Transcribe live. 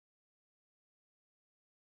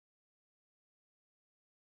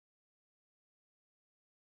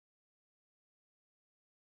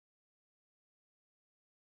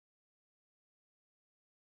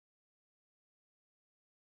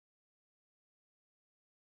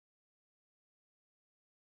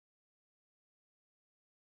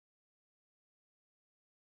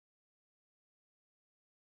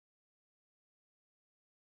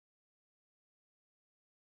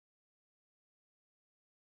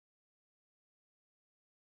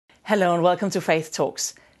Hello and welcome to Faith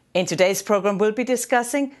Talks. In today's program, we'll be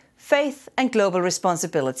discussing faith and global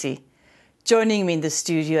responsibility. Joining me in the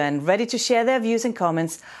studio and ready to share their views and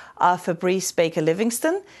comments are Fabrice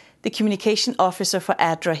Baker-Livingston, the Communication Officer for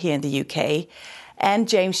ADRA here in the UK, and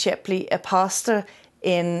James Shepley, a pastor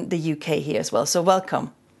in the UK here as well. So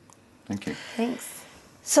welcome. Thank you. Thanks.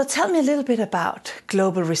 So tell me a little bit about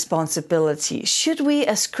global responsibility. Should we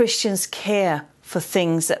as Christians care for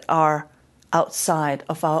things that are outside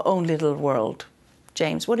of our own little world?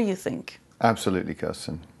 James, what do you think? Absolutely,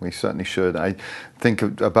 Kirsten. We certainly should. I think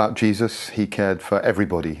about Jesus. He cared for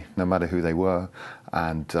everybody, no matter who they were,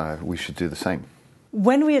 and we should do the same.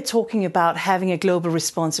 When we are talking about having a global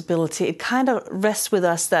responsibility, it kind of rests with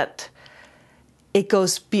us that it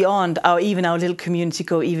goes beyond our little community,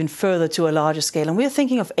 go even further to a larger scale. And we're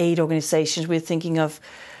thinking of aid organizations, we're thinking of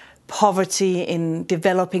poverty in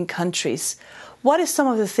developing countries. What are some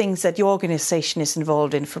of the things that your organization is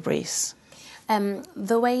involved in, Fabrice?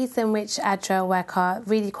 The ways in which ADRA work are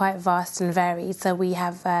really quite vast and varied. So we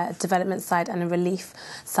have a development side and a relief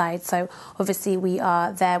side. So obviously we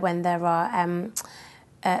are there when there are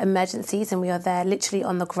emergencies, and we are there literally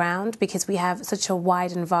on the ground because we have such a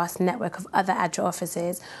wide and vast network of other ADRA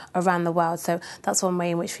offices around the world. So that's one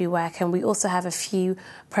way in which we work. And we also have a few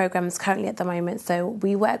programs currently at the moment. So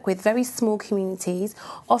we work with very small communities,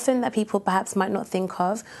 often that people perhaps might not think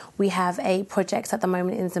of. We have a project at the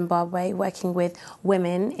moment in Zimbabwe working with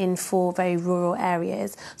women in 4 very rural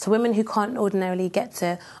areas. So women who can't ordinarily get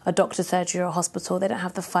to a doctor's surgery or a hospital, they don't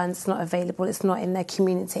have the funds, it's not available, it's not in their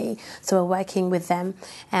community. So we're working with them.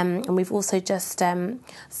 And we've also just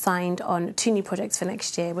signed on 2 new projects for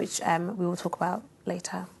next year, which we will talk about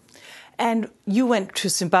later. And you went to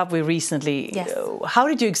Zimbabwe recently. Yes. How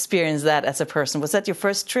did you experience that as a person? Was that your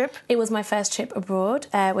first trip? It was my first trip abroad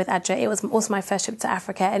with ADRA. It was also my first trip to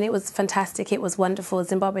Africa, and it was fantastic. It was wonderful.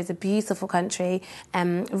 Zimbabwe is a beautiful country,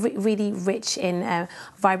 really rich in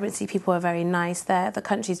vibrancy. People are very nice there. The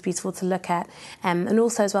country is beautiful to look at. And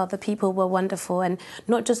also as well, the people were wonderful. And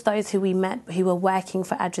not just those who we met who were working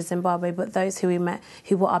for ADRA Zimbabwe, but those who we met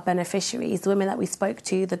who were our beneficiaries, the women that we spoke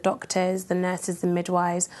to, the doctors, the nurses, the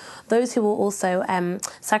midwives, those who were also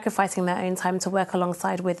sacrificing their own time to work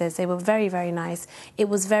alongside with us. They were very, very nice. It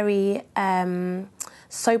was very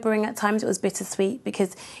sobering at times. It was bittersweet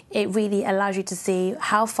because it really allows you to see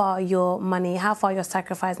how far your money, how far your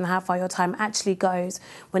sacrifice and how far your time actually goes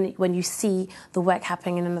when you see the work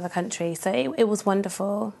happening in another country. So it was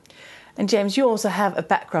wonderful. And James, you also have a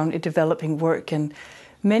background in developing work, and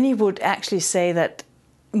many would actually say that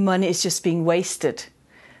money is just being wasted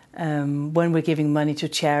when we're giving money to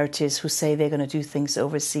charities who say they're going to do things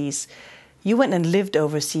overseas. You went and lived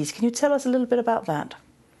overseas. Can you tell us a little bit about that?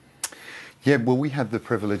 Yeah, well, we had the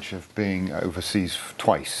privilege of being overseas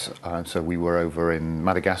twice. So we were over in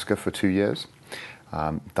Madagascar for 2 years,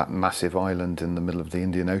 that massive island in the middle of the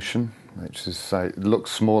Indian Ocean, which is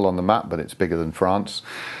looks small on the map, but it's bigger than France.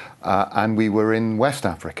 And we were in West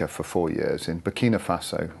Africa for 4 years, in Burkina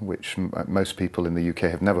Faso, which most people in the UK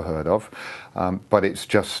have never heard of, but it's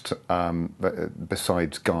just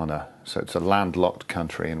besides Ghana. So it's a landlocked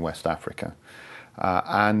country in West Africa.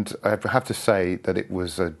 And I have to say that it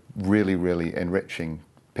was a really, really enriching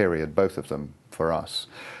period, both of them, for us.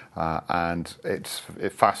 And it's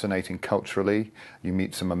fascinating culturally. You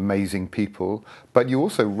meet some amazing people, but you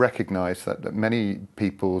also recognize that many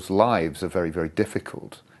people's lives are very, very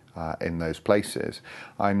difficult in those places.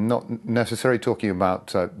 I'm not necessarily talking about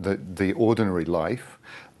the ordinary life,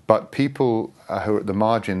 but people who are at the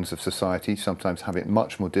margins of society sometimes have it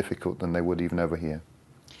much more difficult than they would even over here.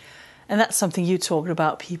 And that's something you talked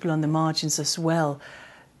about, people on the margins as well.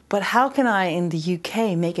 But how can I, in the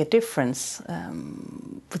UK, make a difference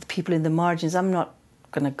with people in the margins? I'm not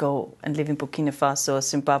going to go and live in Burkina Faso or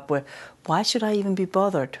Zimbabwe. Why should I even be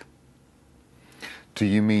bothered? Do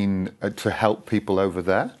you mean to help people over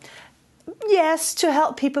there? Yes, to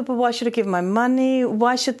help people, but why should I give my money?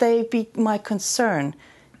 Why should they be my concern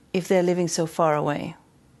if they're living so far away?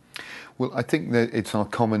 Well, I think that it's our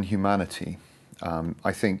common humanity.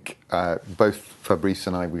 I think both Fabrice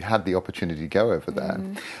and I, we had the opportunity to go over there.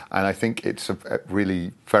 And I think it's a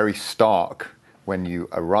really very stark when you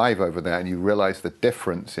arrive over there and you realize the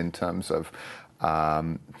difference in terms of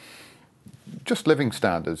just living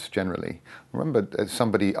standards generally. I remember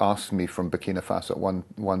somebody asked me from Burkina Faso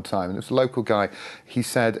one time, and it was a local guy. He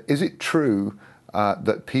said, "Is it true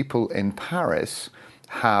that people in Paris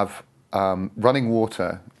have running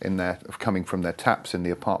water coming from their taps in the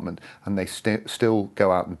apartment, and they still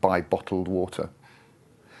go out and buy bottled water?"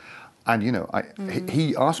 And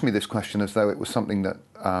he asked me this question as though it was something that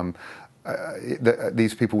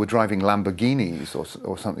these people were driving Lamborghinis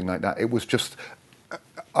or something like that. It was just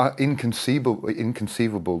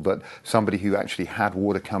inconceivable that somebody who actually had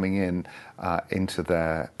water coming in into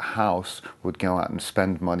their house would go out and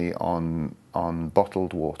spend money on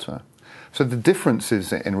bottled water. So the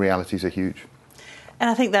differences in realities are huge. And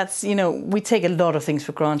I think that's, we take a lot of things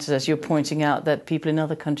for granted, as you're pointing out, that people in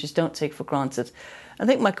other countries don't take for granted. I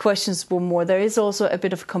think my questions were more, there is also a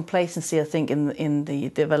bit of complacency, I think, in the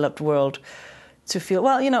developed world to feel,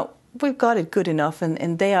 well, we've got it good enough,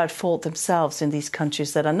 and they are at fault themselves in these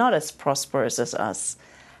countries that are not as prosperous as us.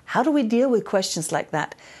 How do we deal with questions like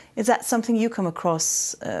that? Is that something you come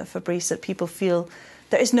across, Fabrice, that people feel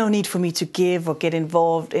there is no need for me to give or get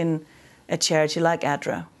involved in a charity like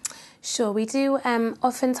ADRA? Sure, we do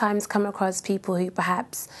oftentimes come across people who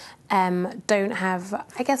perhaps don't have,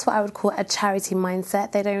 I guess, what I would call a charity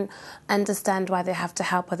mindset. They don't understand why they have to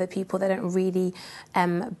help other people. They don't really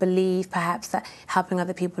believe, perhaps, that helping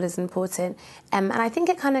other people is important. And I think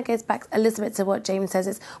it kind of goes back a little bit to what James says,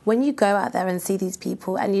 is when you go out there and see these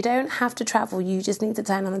people, and you don't have to travel, you just need to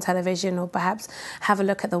turn on the television or perhaps have a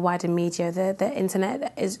look at the wider media. The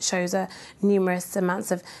internet shows numerous amounts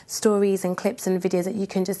of stories and clips and videos that you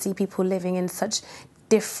can just see people living in such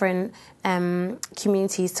different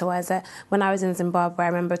communities to us. When I was in Zimbabwe, I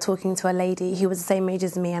remember talking to a lady who was the same age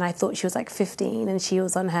as me, and I thought she was like 15, and she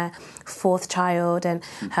was on her 4th child, and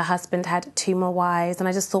her husband had 2 more wives. And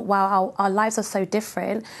I just thought, wow, our lives are so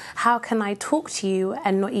different. How can I talk to you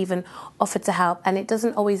and not even offer to help? And it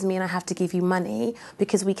doesn't always mean I have to give you money,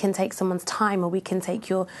 because we can take someone's time, or we can take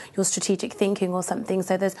your strategic thinking or something.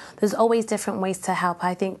 So there's always different ways to help.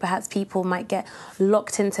 I think perhaps people might get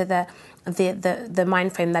locked into the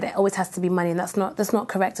mind frame that it always has to be money, and that's not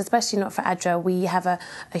correct, especially not for ADRA. We have a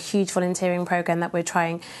huge volunteering program that we're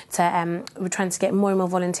trying to get more and more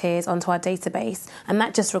volunteers onto our database, and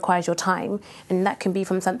that just requires your time. And that can be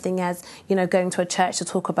from something as going to a church to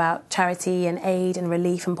talk about charity and aid and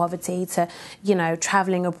relief and poverty, to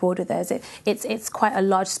traveling abroad with us. It's quite a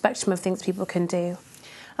large spectrum of things people can do.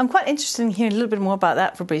 I'm quite interested in hearing a little bit more about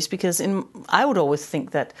that, Fabrice, because I would always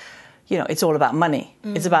think that it's all about money.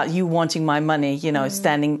 It's about you wanting my money,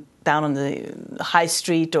 standing down on the high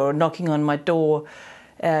street or knocking on my door,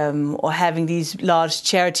 or having these large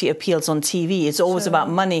charity appeals on TV. It's always about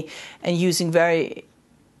money and using very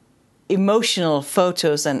emotional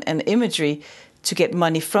photos and imagery to get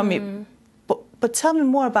money from you. But tell me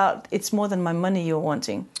more about, it's more than my money you're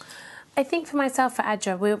wanting. I think for myself, for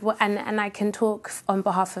ADRA, and I can talk on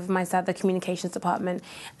behalf of myself, the communications department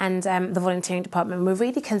and the volunteering department, we're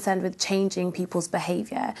really concerned with changing people's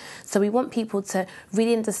behaviour. So we want people to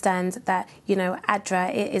really understand that,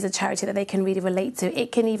 ADRA is a charity that they can really relate to.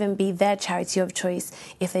 It can even be their charity of choice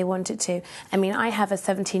if they wanted to. I mean, I have a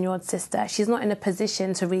 17-year-old sister. She's not in a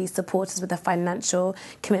position to really support us with a financial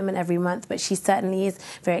commitment every month, but she certainly is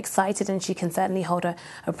very excited, and she can certainly hold a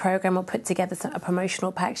programme or put together a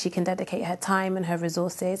promotional pack. She can dedicate her time and her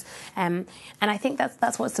resources, and I think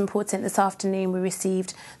that's what's important. This afternoon we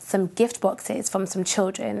received some gift boxes from some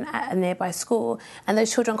children at a nearby school, and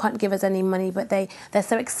those children can't give us any money, but they're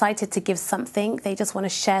so excited to give something. They just want to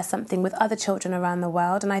share something with other children around the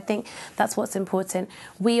world, and I think that's what's important.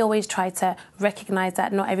 We always try to recognise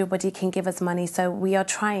that not everybody can give us money, so we are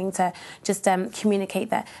trying to just communicate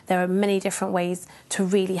that there are many different ways to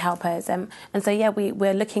really help us, and so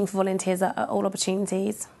we're looking for volunteers at all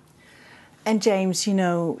opportunities. And James,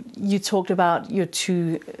 you talked about your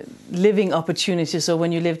 2 living opportunities, or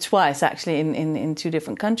when you lived twice, actually, in 2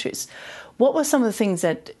 different countries. What were some of the things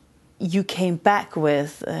that you came back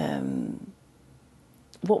with?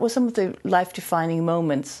 What were some of the life-defining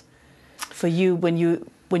moments for you when you're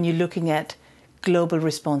looking at global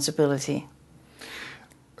responsibility?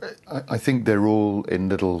 I think they're all in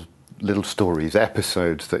little stories,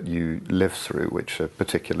 episodes that you live through, which are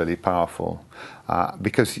particularly powerful,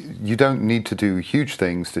 because you don't need to do huge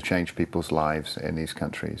things to change people's lives in these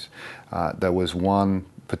countries. There was one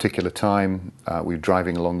particular time we were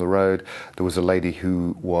driving along the road. There was a lady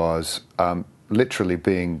who was literally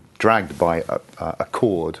being dragged by a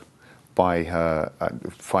cord by her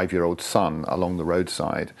 5-year-old son along the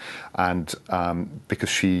roadside, and because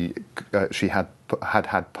she had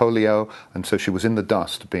polio, and so she was in the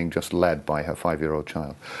dust being just led by her 5-year-old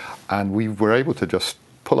child. And we were able to just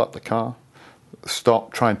pull up the car,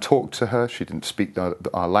 stop, try and talk to her. She didn't speak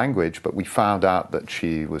our language, but we found out that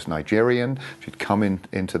she was Nigerian. She'd come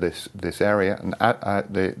into this area, and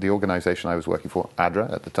the organisation I was working for,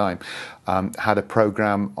 ADRA at the time, had a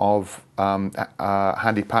programme of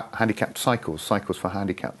handicapped cycles for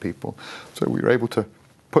handicapped people. So we were able to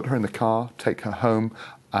put her in the car, take her home,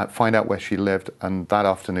 find out where she lived, and that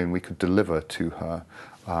afternoon we could deliver to her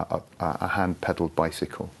a hand-pedalled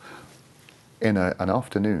bicycle. In an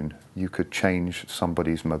afternoon, you could change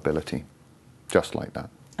somebody's mobility, just like that.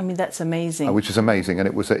 I mean, that's amazing. Which is amazing, and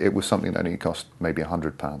it was something that only cost maybe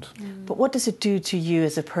 £100. But what does it do to you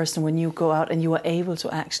as a person when you go out and you are able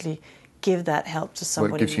to actually give that help to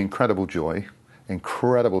somebody? Well, it gives you incredible joy,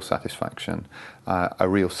 incredible satisfaction, a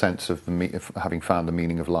real sense of having found the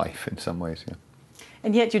meaning of life in some ways. Yeah.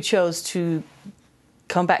 And yet you chose to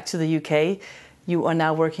come back to the UK. You are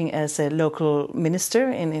now working as a local minister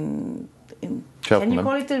in Cheltenham. Can you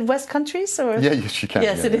call it the West Countries? Or? Yeah, yes, you can.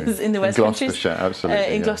 Yes, yeah, it is in the West Countries. Gloucestershire,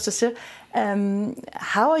 absolutely. In Gloucestershire.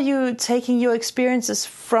 How are you taking your experiences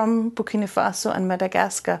from Burkina Faso and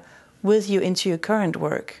Madagascar with you into your current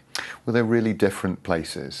work? Well, they're really different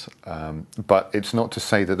places, but it's not to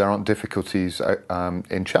say that there aren't difficulties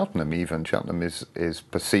in Cheltenham. Even Cheltenham is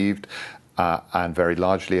perceived and very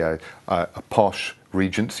largely a posh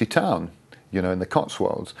Regency town, in the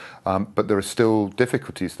Cotswolds. But there are still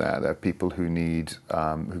difficulties there. There are people who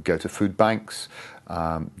who go to food banks.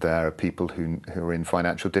 There are people who are in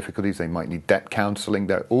financial difficulties. They might need debt counselling.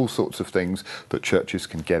 There are all sorts of things that churches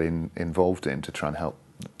can get involved in to try and help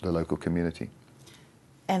the local community.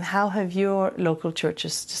 And how have your local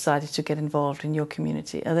churches decided to get involved in your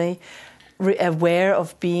community? Are they aware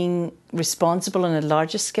of being responsible on a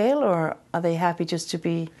larger scale, or are they happy just to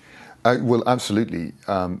be... Well, absolutely.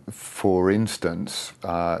 For instance,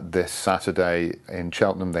 this Saturday in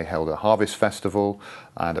Cheltenham, they held a Harvest Festival,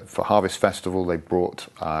 and for Harvest Festival,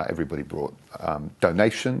 everybody brought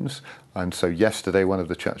donations. And so yesterday, one of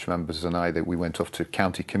the church members and we went off to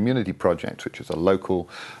County Community Project, which is a local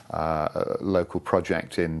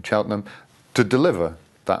project in Cheltenham, to deliver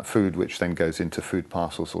that food, which then goes into food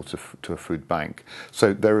parcels or to a food bank.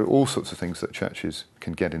 So there are all sorts of things that churches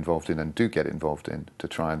can get involved in and do get involved in to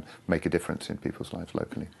try and make a difference in people's lives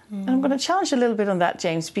locally. And I'm going to challenge a little bit on that,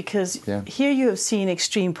 James, because here you have seen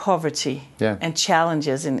extreme poverty and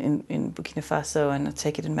challenges in Burkina Faso, and I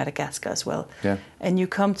take it in Madagascar as well. Yeah. And you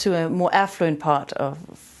come to a more affluent part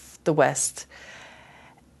of the West,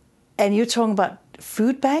 and you're talking about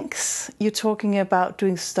food banks, you're talking about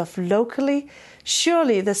doing stuff locally.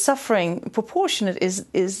 Surely the suffering proportionate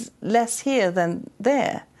is less here than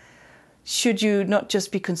there. Should you not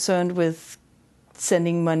just be concerned with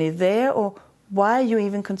sending money there, or why are you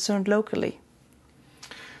even concerned locally?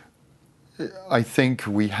 I think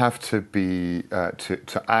we have to be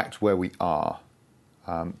to act where we are.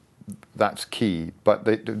 That's key. But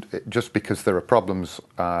just because there are problems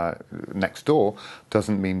next door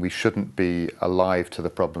doesn't mean we shouldn't be alive to the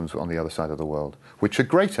problems on the other side of the world, which are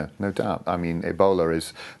greater, no doubt. I mean, Ebola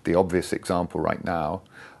is the obvious example right now.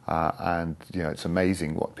 And it's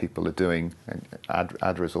amazing what people are doing. And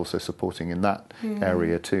ADRA is also supporting in that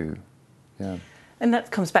area too. Yeah. And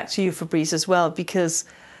that comes back to you, Fabrice, as well, because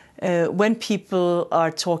when people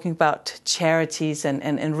are talking about charities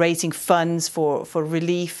and raising funds for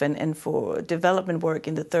relief and for development work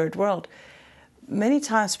in the third world, many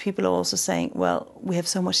times people are also saying, well, we have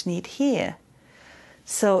so much need here.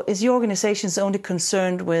 So is your organization only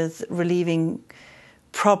concerned with relieving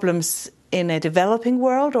problems in a developing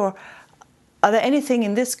world, or are there anything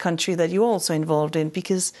in this country that you're also involved in?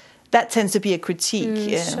 Because that tends to be a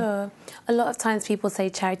critique. Sure. A lot of times people say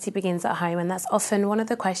charity begins at home, and that's often one of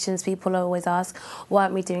the questions people always ask, why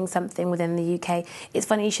aren't we doing something within the UK? It's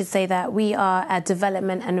funny you should say that. We are a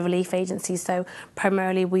development and relief agency, so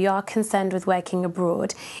primarily we are concerned with working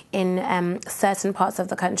abroad in certain parts of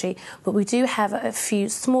the country, but we do have a few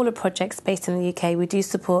smaller projects based in the UK. We do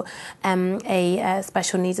support a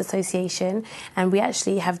special needs association, and we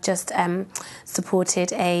actually have just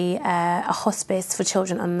supported a hospice for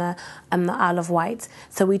children on the Isle of Wight.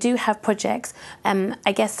 So we do have projects.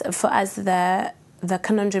 I guess for us the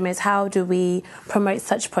conundrum is, how do we promote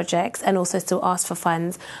such projects and also still ask for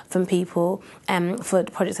funds from people for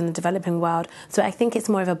projects in the developing world? So I think it's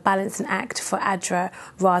more of a balancing act for ADRA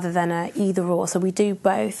rather than a either or. So we do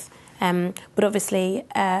both. But obviously,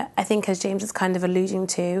 I think, as James is kind of alluding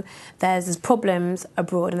to, there's problems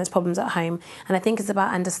abroad and there's problems at home. And I think it's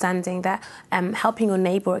about understanding that helping your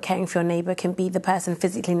neighbour or caring for your neighbour can be the person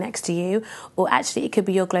physically next to you, or actually it could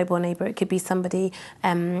be your global neighbour. It could be somebody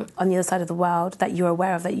on the other side of the world that you're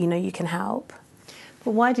aware of, that you know you can help.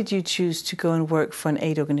 But why did you choose to go and work for an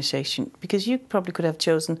aid organisation? Because you probably could have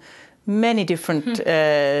chosen many different,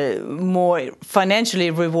 more financially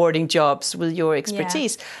rewarding jobs with your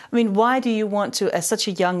expertise. Yeah. I mean, why do you want to, at such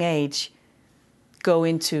a young age, go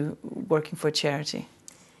into working for a charity?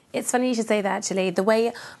 It's funny you should say that, actually. The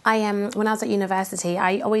way when I was at university,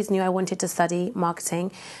 I always knew I wanted to study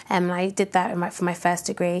marketing. And I did that for my first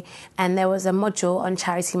degree. And there was a module on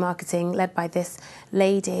charity marketing led by this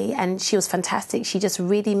lady, and she was fantastic. She just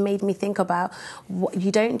really made me think about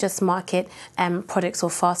you don't just market products or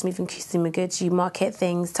fast-moving consumer goods. You market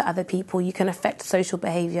things to other people. You can affect social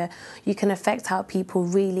behaviour. You can affect how people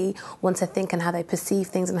really want to think and how they perceive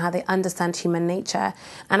things and how they understand human nature.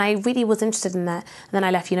 And I really was interested in that. And then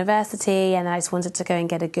I left university, and I just wanted to go and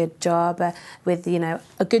get a good job with,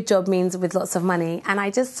 a good job means with lots of money. And I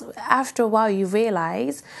just, after a while, you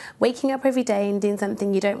realise waking up every day and doing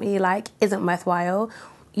something you don't really like isn't worthwhile.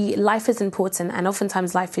 Life is important, and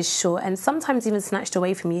oftentimes life is short and sometimes even snatched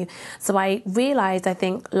away from you. So I realised, I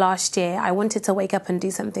think last year, I wanted to wake up and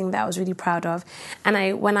do something that I was really proud of.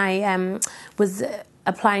 And when I was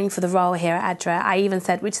applying for the role here at ADRA, I even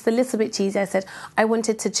said, which is a little bit cheesy, I said I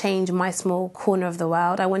wanted to change my small corner of the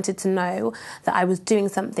world. I wanted to know that I was doing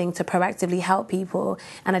something to proactively help people,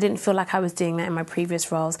 and I didn't feel like I was doing that in my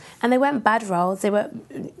previous roles. And they weren't bad roles. They were,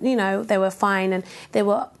 they were fine, and they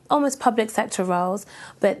were almost public sector roles,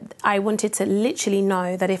 but I wanted to literally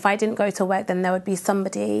know that if I didn't go to work, then there would be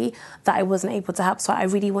somebody that I wasn't able to help. So I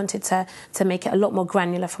really wanted to make it a lot more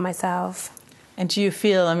granular for myself. And do you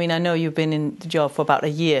feel, I know you've been in the job for about a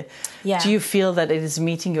year. Yeah. Do you feel that it is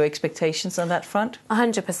meeting your expectations on that front?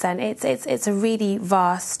 100%. It's a really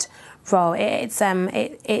vast role.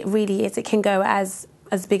 It really is. It can go as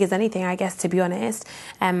big as anything, I guess, to be honest.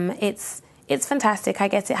 It's fantastic. I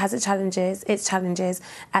guess it has its challenges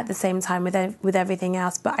at the same time with everything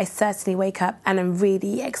else. But I certainly wake up and I'm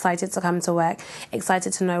really excited to come to work,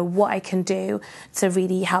 excited to know what I can do to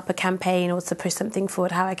really help a campaign or to push something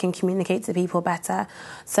forward, how I can communicate to people better.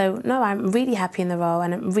 So, no, I'm really happy in the role,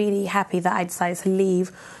 and I'm really happy that I decided to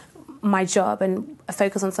leave my job and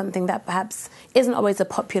focus on something that perhaps isn't always a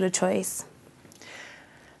popular choice.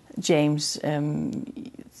 James,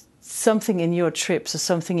 something in your trips or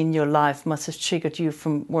something in your life must have triggered you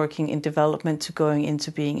from working in development to going into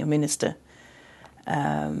being a minister.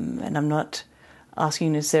 And I'm not asking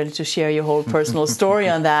you necessarily to share your whole personal story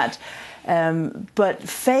on that, but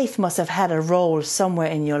faith must have had a role somewhere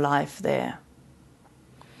in your life there.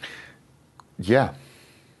 Yeah,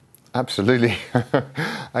 absolutely.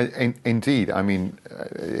 Indeed.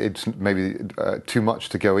 It's maybe too much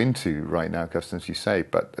to go into right now, Kirsten, as you say,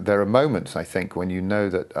 but there are moments, I think, when you know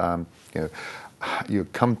that you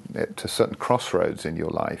come to certain crossroads in your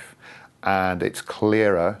life, and it's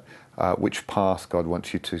clearer which path God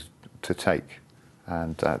wants you to take.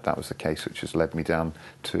 And that was the case, which has led me down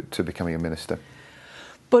to becoming a minister.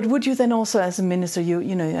 But would you then also, as a minister, I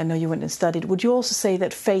know you went and studied, would you also say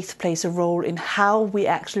that faith plays a role in how we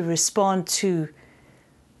actually respond to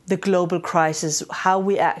the global crisis, how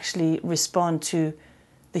we actually respond to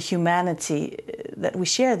the humanity that we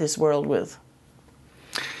share this world with?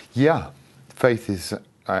 Yeah, faith is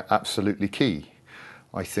absolutely key.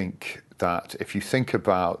 I think that if you think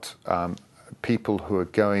about people who are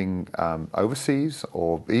going overseas,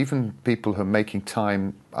 or even people who are making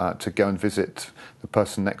time to go and visit the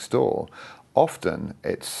person next door, often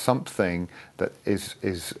it's something that is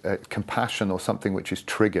compassion, or something which is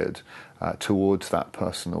triggered towards that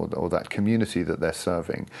person or that community that they're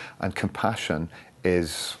serving. And compassion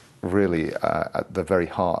is really at the very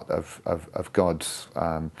heart of God's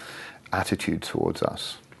attitude towards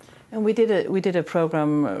us. And we did a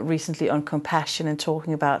program recently on compassion, and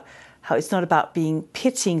talking about how it's not about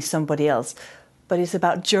pitying somebody else, but it's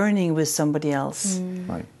about journeying with somebody else,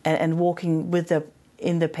 right, and walking with them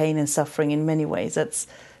in the pain and suffering in many ways. That's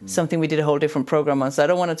something we did a whole different program on, so I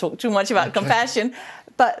don't want to talk too much about compassion.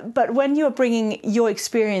 But when you're bringing your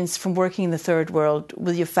experience from working in the third world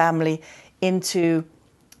with your family into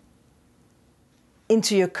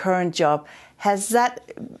your current job, has that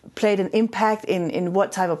played an impact in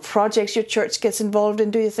what type of projects your church gets involved in,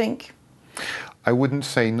 do you think? I wouldn't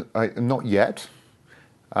say not yet.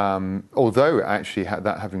 Although, actually,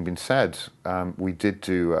 that having been said, we did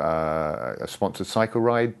do a sponsored cycle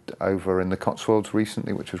ride over in the Cotswolds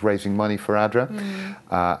recently, which was raising money for ADRA.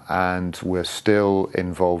 And we're still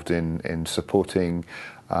involved in supporting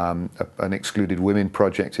an excluded women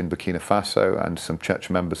project in Burkina Faso, and some church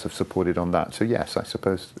members have supported on that. So yes, I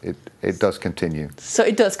suppose it does continue. So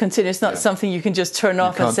it does continue. It's not something you can just turn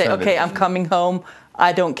off and say, okay, I'm coming home,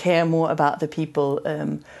 I don't care more about the people.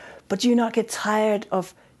 But do you not get tired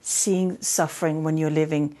of seeing suffering when you're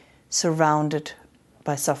living surrounded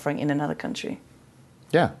by suffering in another country?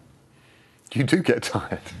 Yeah, you do get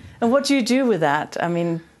tired. And what do you do with that?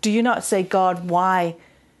 Do you not say, God, why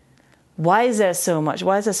is there so much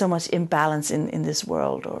imbalance in this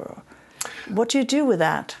world? Or what do you do with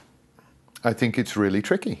that? I think it's really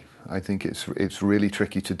tricky. I think it's really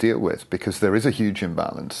tricky to deal with because there is a huge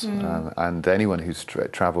imbalance, and anyone who's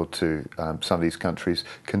travelled to some of these countries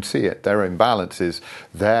can see it. There are imbalances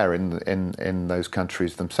there in those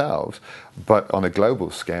countries themselves, but on a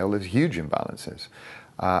global scale, there's huge imbalances.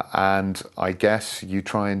 And I guess you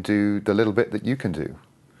try and do the little bit that you can do.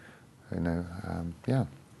 Yeah.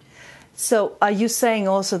 So, are you saying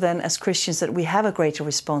also then, as Christians, that we have a greater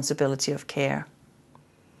responsibility of care?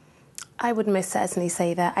 I would most certainly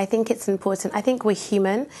say that. I think it's important. I think we're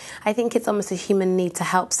human. I think it's almost a human need to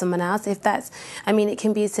help someone else. It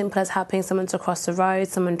can be as simple as helping someone to cross the road,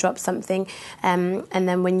 someone drops something, and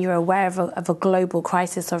then when you're aware of a global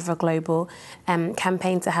crisis or of a global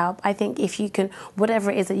campaign to help, I think if you can,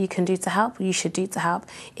 whatever it is that you can do to help, you should do to help.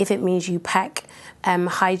 If it means you pack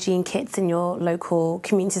hygiene kits in your local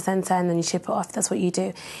community centre and then you ship it off, that's what you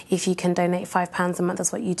do. If you can donate £5 a month,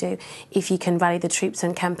 that's what you do. If you can rally the troops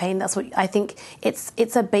and campaign, that's what I think.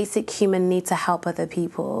 It's a basic human need to help other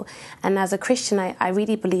people, and as a Christian, I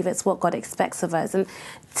really believe it's what God expects of us. And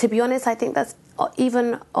to be honest, I think that's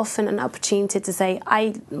even often an opportunity to say,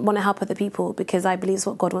 I want to help other people because I believe it's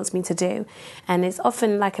what God wants me to do. And it's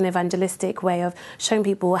often like an evangelistic way of showing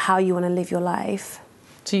people how you want to live your life.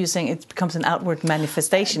 So you're saying it becomes an outward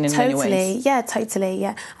manifestation in many ways? Totally.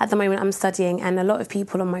 At the moment I'm studying, and a lot of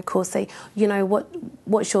people on my course say,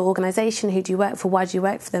 what's your organisation? Who do you work for? Why do you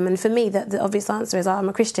work for them? And for me, the obvious answer is I'm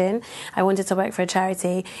a Christian. I wanted to work for a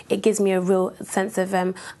charity. It gives me a real sense of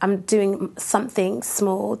I'm doing something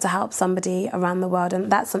small to help somebody around the world,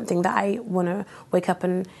 and that's something that I want to wake up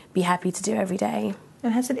and be happy to do every day.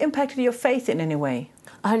 And has it impacted your faith in any way?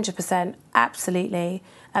 100%, absolutely.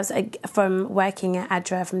 From working at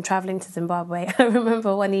ADRA, from travelling to Zimbabwe, I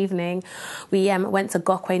remember one evening we went to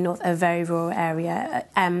Gokwe North, a very rural area,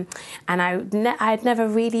 and I had never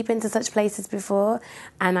really been to such places before,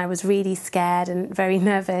 and I was really scared and very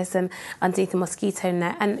nervous and underneath the mosquito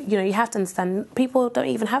net. And, you have to understand, people don't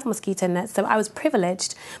even have mosquito nets, so I was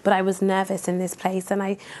privileged, but I was nervous in this place, and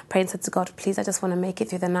I prayed and said to God, please, I just want to make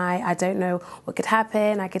it through the night. I don't know what could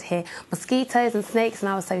happen. I could hear mosquitoes and snakes, and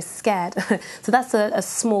I was so scared. So that's a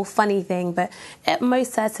small funny thing, but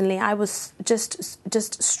most certainly I was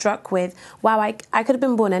just struck with, wow, I could have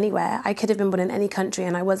been born anywhere. I could have been born in any country,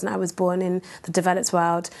 and I wasn't. I was born in the developed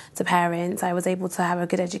world to parents. I was able to have a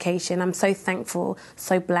good education. I'm so thankful,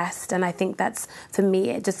 so blessed, and I think that's, for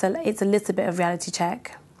me, it's a little bit of reality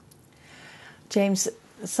check. James,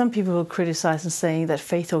 some people will criticise and saying that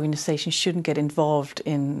faith organisations shouldn't get involved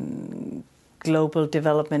in global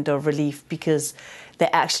development or relief because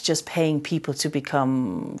they're actually just paying people to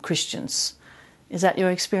become Christians. Is that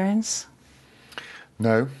your experience?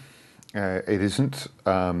 No, it isn't.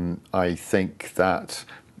 I think that,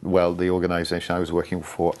 the organisation I was working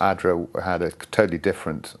for, ADRA, had a totally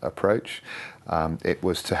different approach. It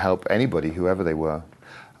was to help anybody, whoever they were,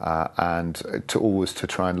 and to always to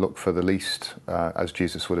try and look for the least, as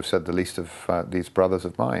Jesus would have said, the least of these brothers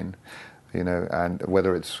of mine. And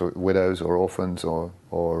whether it's widows or orphans or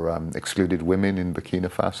excluded women in Burkina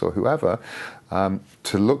Faso or whoever,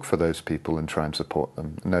 to look for those people and try and support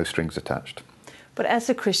them, no strings attached. But as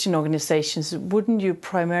a Christian organisation, wouldn't you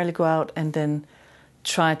primarily go out and then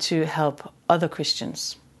try to help other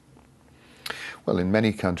Christians? Well, in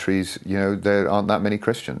many countries, there aren't that many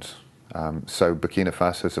Christians. So Burkina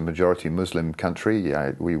Faso is a majority Muslim country.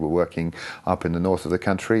 We were working up in the north of the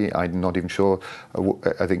country. I'm not even sure.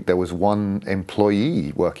 I think there was one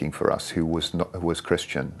employee working for us who was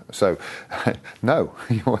Christian. So, no,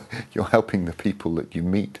 you're helping the people that you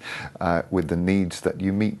meet with the needs that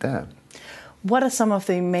you meet there. What are some of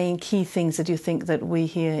the main key things that you think that we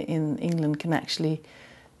here in England can actually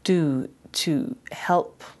do to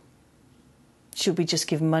help? Should we just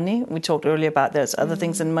give money? We talked earlier about there's other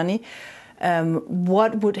things than money.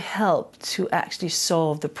 What would help to actually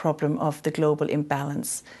solve the problem of the global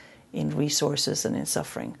imbalance in resources and in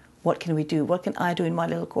suffering? What can we do? What can I do in my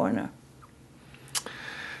little corner?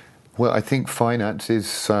 Well, I think finance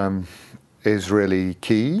is really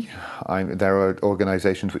key. There are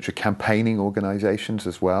organisations which are campaigning organisations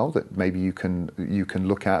as well that maybe you can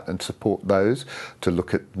look at and support those, to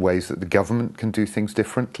look at ways that the government can do things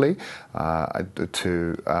differently,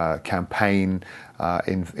 to campaign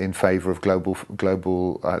in favour of global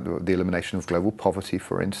the elimination of global poverty,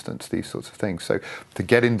 for instance, these sorts of things. So to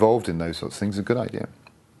get involved in those sorts of things is a good idea.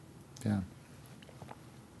 Yeah.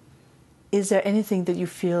 Is there anything that you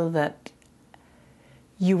feel that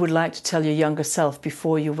you would like to tell your younger self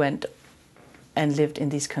before you went and lived in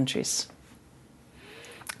these countries?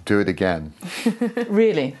 Do it again.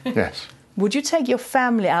 Really? Yes. Would you take your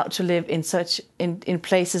family out to live in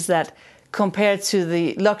places that compared to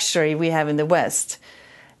the luxury we have in the West,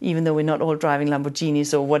 even though we're not all driving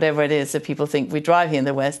Lamborghinis or whatever it is that people think we drive here in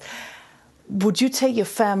the West. Would you take your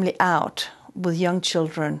family out with young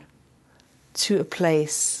children to a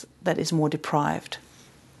place that is more deprived?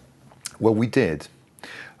 Well, we did.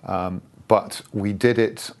 But we did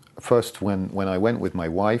it first when I went with my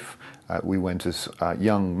wife. We went as a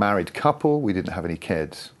young married couple. We didn't have any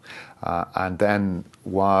kids. And then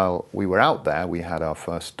while we were out there, we had our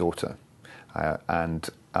first daughter.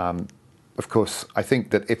 Of course, I think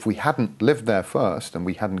that if we hadn't lived there first and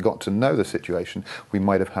we hadn't got to know the situation, we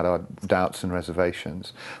might have had our doubts and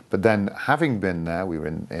reservations. But then having been there, we were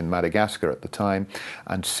in Madagascar at the time,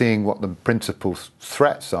 and seeing what the principal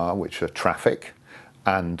threats are, which are traffic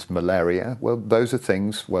and malaria, well, those are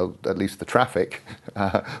things, well, at least the traffic,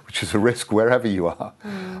 which is a risk wherever you are.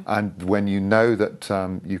 And when you know that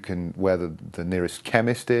you can, where the nearest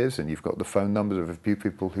chemist is, and you've got the phone numbers of a few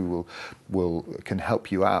people who can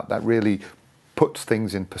help you out, that really puts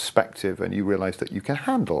things in perspective, and you realise that you can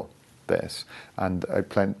handle this. And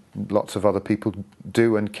lots of other people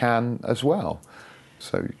do and can as well.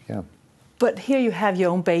 So, yeah. But here you have your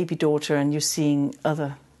own baby daughter and you're seeing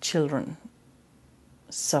other children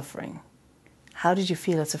suffering. How did you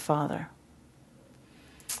feel as a father?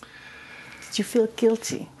 Did you feel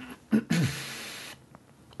guilty?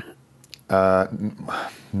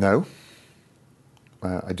 No.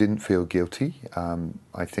 I didn't feel guilty.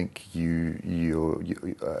 I think you're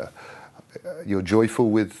joyful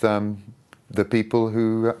with the people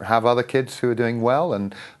who have other kids who are doing well,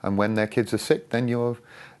 and when their kids are sick, then you're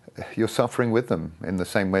suffering with them in the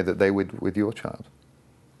same way that they would with your child.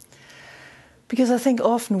 Because I think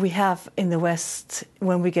often we have in the West,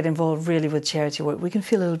 when we get involved really with charity work, we can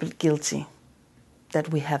feel a little bit guilty that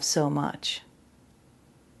we have so much.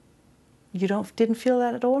 You didn't feel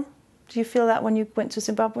that at all? Do you feel that when you went to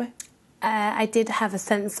Zimbabwe? I did have a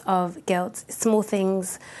sense of guilt. Small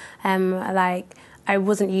things, like I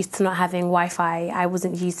wasn't used to not having Wi-Fi. I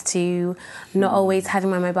wasn't used to not always having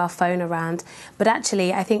my mobile phone around. But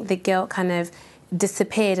actually, I think the guilt kind of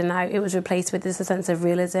disappeared, and it was replaced with this sense of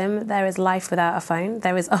realism. There is life without a phone.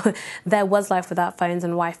 There was life without phones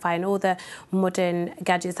and Wi-Fi and all the modern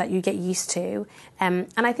gadgets that you get used to. And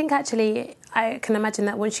I think actually I can imagine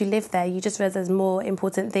that once you live there, you just realize there's more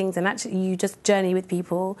important things, and actually you just journey with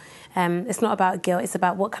people. It's not about guilt. It's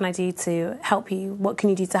about what can I do to help you? What can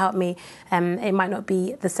you do to help me? It might not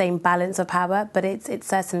be the same balance of power, but it's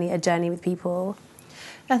certainly a journey with people.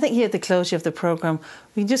 I think here at the closure of the programme,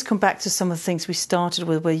 we can just come back to some of the things we started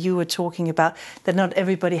with, where you were talking about that not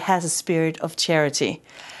everybody has a spirit of charity.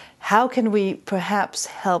 How can we perhaps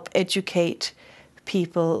help educate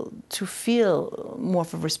people to feel more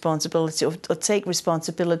of a responsibility or take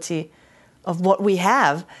responsibility of what we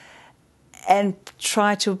have and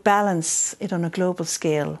try to balance it on a global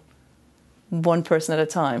scale, one person at a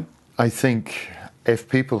time? I think if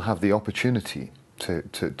people have the opportunity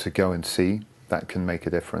to go and see, that can make a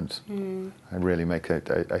difference and really make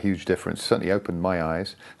a huge difference. Certainly opened my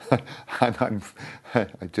eyes, and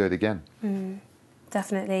I do it again.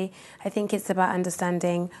 Definitely. I think it's about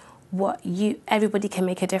understanding everybody can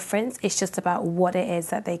make a difference. It's just about what it is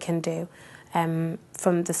that they can do.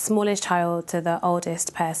 From the smallest child to the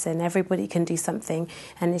oldest person, everybody can do something,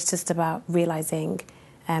 and it's just about realising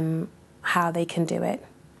how they can do it.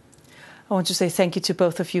 I want to say thank you to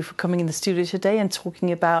both of you for coming in the studio today and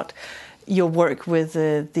talking about your work with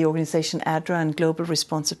the organisation ADRA and global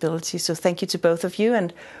responsibility. So thank you to both of you,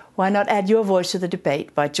 and why not add your voice to the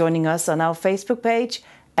debate by joining us on our Facebook page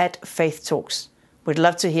at Faith Talks. We'd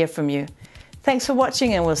love to hear from you. Thanks for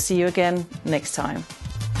watching, and we'll see you again next time.